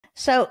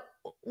So,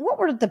 what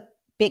were the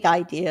big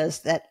ideas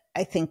that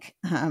I think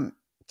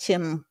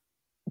Tim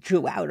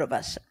drew out of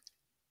us?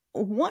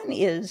 One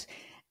is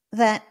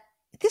that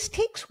this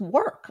takes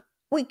work.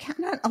 We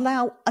cannot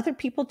allow other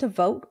people to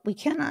vote. We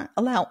cannot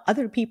allow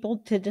other people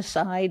to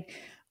decide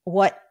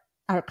what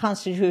our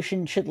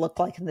Constitution should look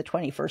like in the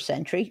 21st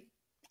century,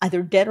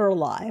 either dead or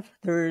alive.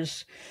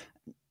 There's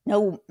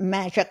no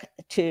magic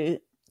to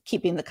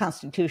keeping the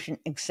Constitution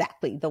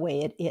exactly the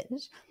way it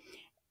is.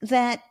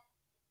 That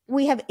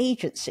we have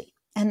agency,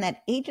 and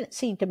that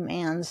agency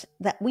demands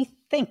that we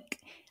think.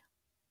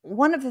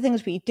 One of the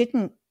things we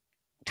didn't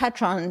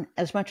touch on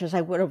as much as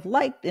I would have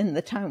liked in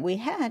the time we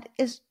had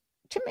is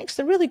Tim makes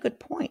the really good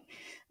point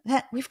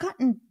that we've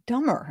gotten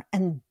dumber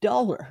and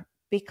duller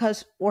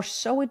because we're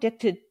so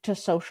addicted to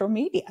social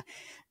media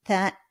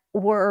that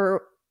we're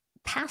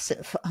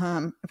passive.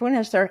 Everyone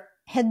has their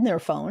head in their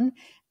phone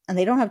and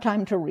they don't have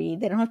time to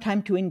read. They don't have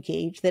time to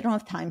engage. They don't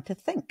have time to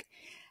think.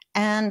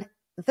 And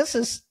this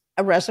is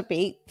a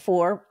recipe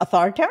for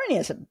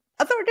authoritarianism.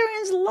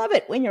 Authoritarians love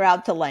it when you're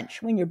out to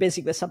lunch, when you're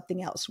busy with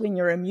something else, when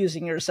you're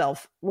amusing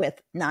yourself with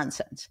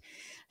nonsense.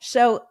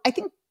 So I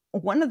think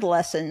one of the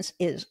lessons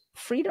is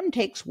freedom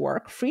takes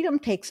work, freedom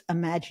takes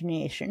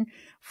imagination,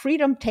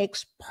 freedom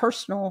takes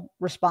personal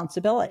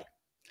responsibility.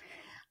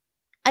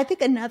 I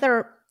think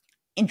another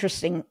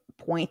interesting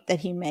point that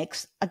he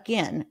makes,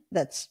 again,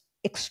 that's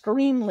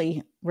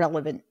extremely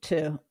relevant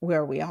to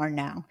where we are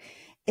now,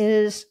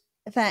 is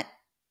that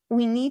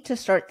we need to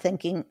start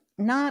thinking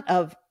not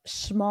of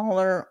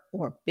smaller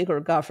or bigger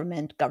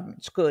government,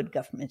 government's good,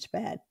 government's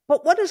bad,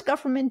 but what is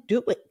government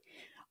doing?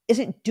 Is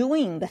it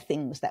doing the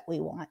things that we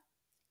want?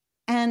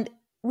 And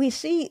we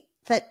see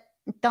that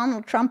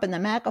Donald Trump and the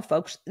MAGA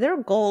folks, their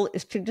goal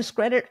is to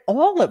discredit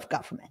all of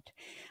government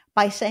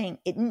by saying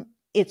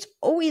it's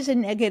always a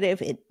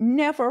negative, it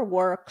never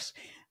works,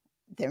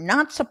 they're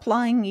not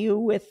supplying you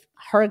with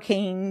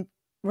hurricane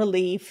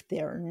relief,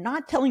 they're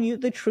not telling you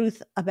the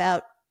truth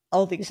about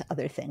all these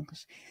other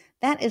things.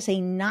 That is a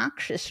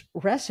noxious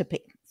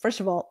recipe. First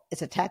of all,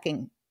 it's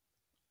attacking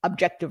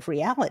objective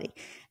reality.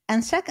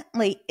 And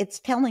secondly, it's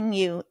telling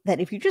you that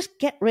if you just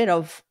get rid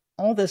of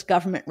all this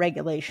government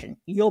regulation,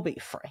 you'll be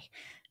free.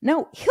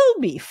 No, he'll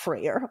be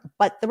freer,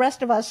 but the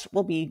rest of us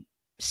will be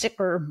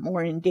sicker,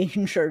 more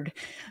endangered,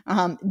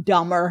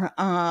 dumber,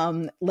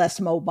 less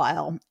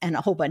mobile, and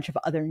a whole bunch of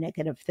other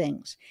negative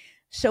things.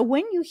 So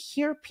when you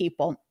hear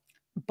people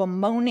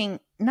bemoaning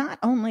not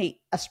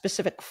only a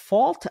specific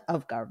fault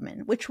of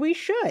government, which we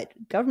should.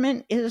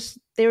 Government is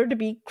there to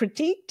be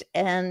critiqued,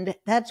 and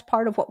that's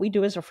part of what we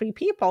do as a free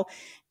people,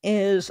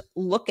 is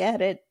look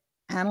at it,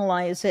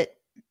 analyze it,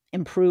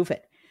 improve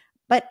it.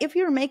 But if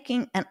you're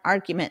making an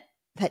argument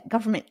that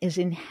government is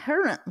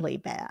inherently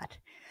bad,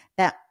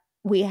 that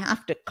we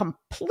have to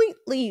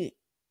completely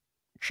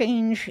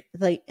change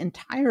the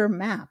entire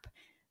map,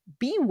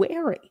 be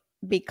wary,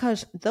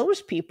 because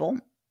those people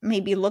may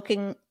be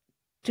looking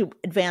to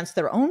advance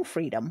their own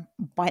freedom,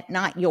 but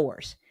not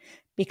yours,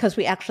 because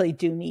we actually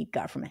do need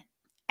government.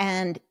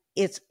 And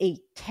it's a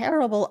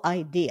terrible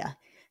idea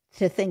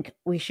to think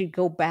we should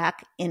go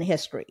back in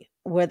history,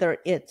 whether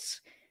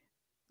it's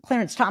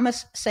Clarence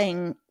Thomas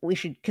saying we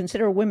should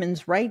consider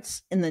women's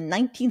rights in the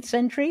 19th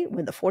century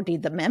when the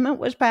 14th Amendment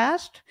was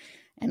passed,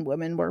 and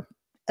women were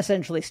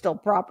essentially still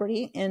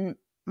property in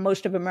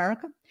most of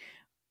America.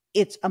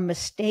 It's a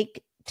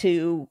mistake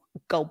to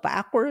go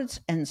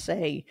backwards and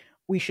say,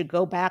 we should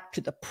go back to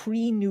the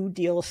pre-New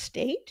Deal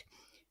state.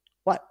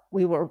 What,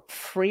 we were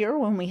freer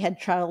when we had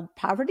child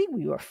poverty?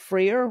 We were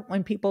freer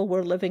when people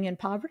were living in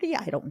poverty?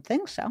 I don't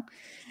think so.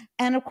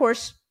 And of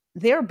course,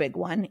 their big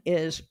one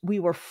is we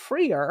were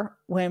freer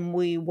when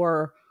we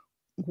were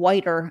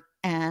whiter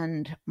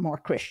and more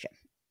Christian.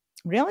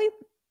 Really?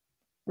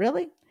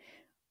 Really?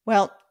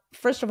 Well,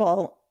 first of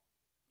all,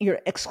 you're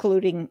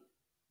excluding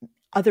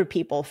other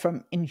people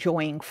from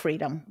enjoying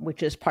freedom,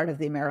 which is part of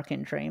the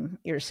American dream.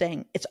 You're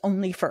saying it's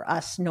only for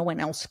us, no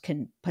one else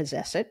can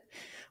possess it,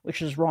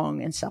 which is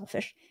wrong and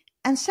selfish.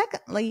 And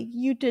secondly,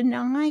 you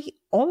deny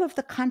all of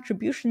the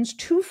contributions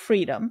to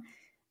freedom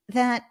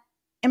that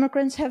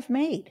immigrants have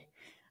made,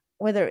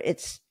 whether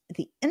it's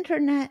the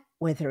internet,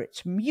 whether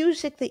it's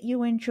music that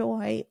you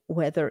enjoy,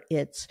 whether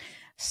it's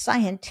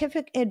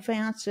scientific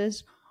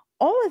advances.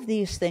 All of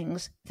these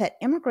things that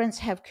immigrants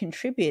have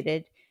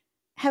contributed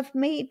have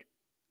made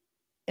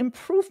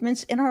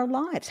improvements in our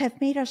lives, have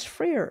made us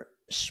freer,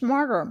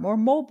 smarter, more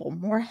mobile,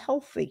 more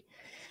healthy.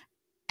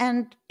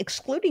 And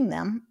excluding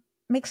them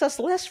makes us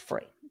less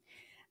free.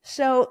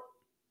 So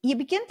you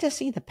begin to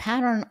see the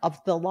pattern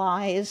of the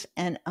lies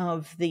and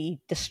of the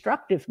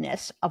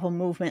destructiveness of a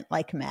movement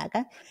like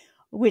MAGA,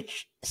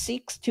 which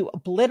seeks to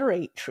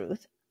obliterate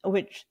truth,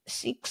 which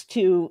seeks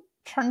to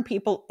turn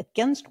people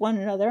against one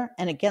another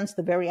and against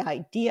the very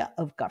idea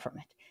of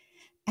government.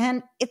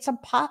 And it's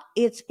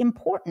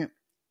important,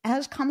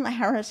 as Kamala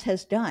Harris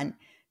has done,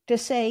 to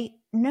say,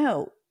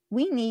 no,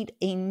 we need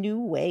a new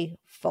way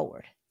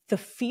forward. The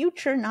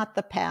future, not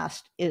the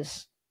past,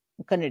 is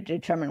going to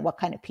determine what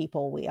kind of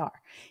people we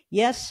are.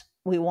 Yes,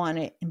 we want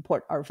to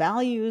import our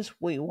values.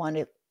 We want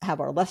to have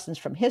our lessons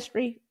from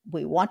history.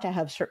 We want to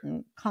have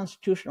certain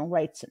constitutional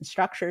rights and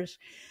structures,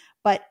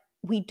 but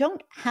we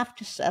don't have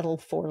to settle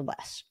for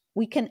less.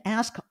 We can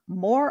ask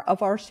more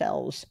of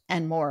ourselves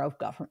and more of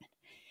government.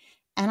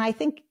 And I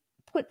think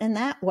put in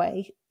that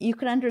way, you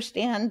can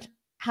understand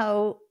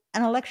how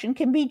an election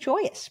can be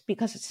joyous,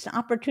 because it's an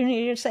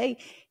opportunity to say,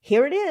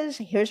 here it is.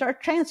 Here's our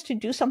chance to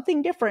do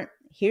something different.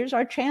 Here's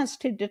our chance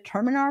to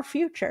determine our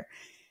future.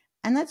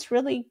 And that's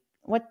really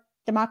what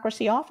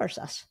democracy offers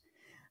us.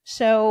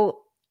 So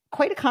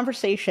quite a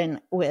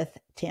conversation with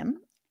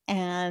Tim.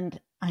 And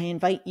I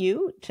invite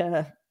you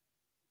to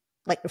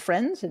let your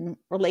friends and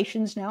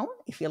relations know.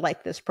 If you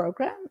like this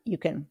program, you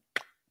can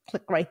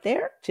click right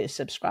there to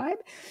subscribe.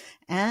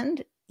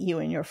 And you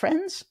and your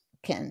friends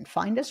can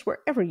find us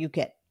wherever you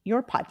get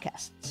your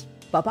podcasts.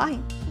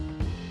 Bye-bye.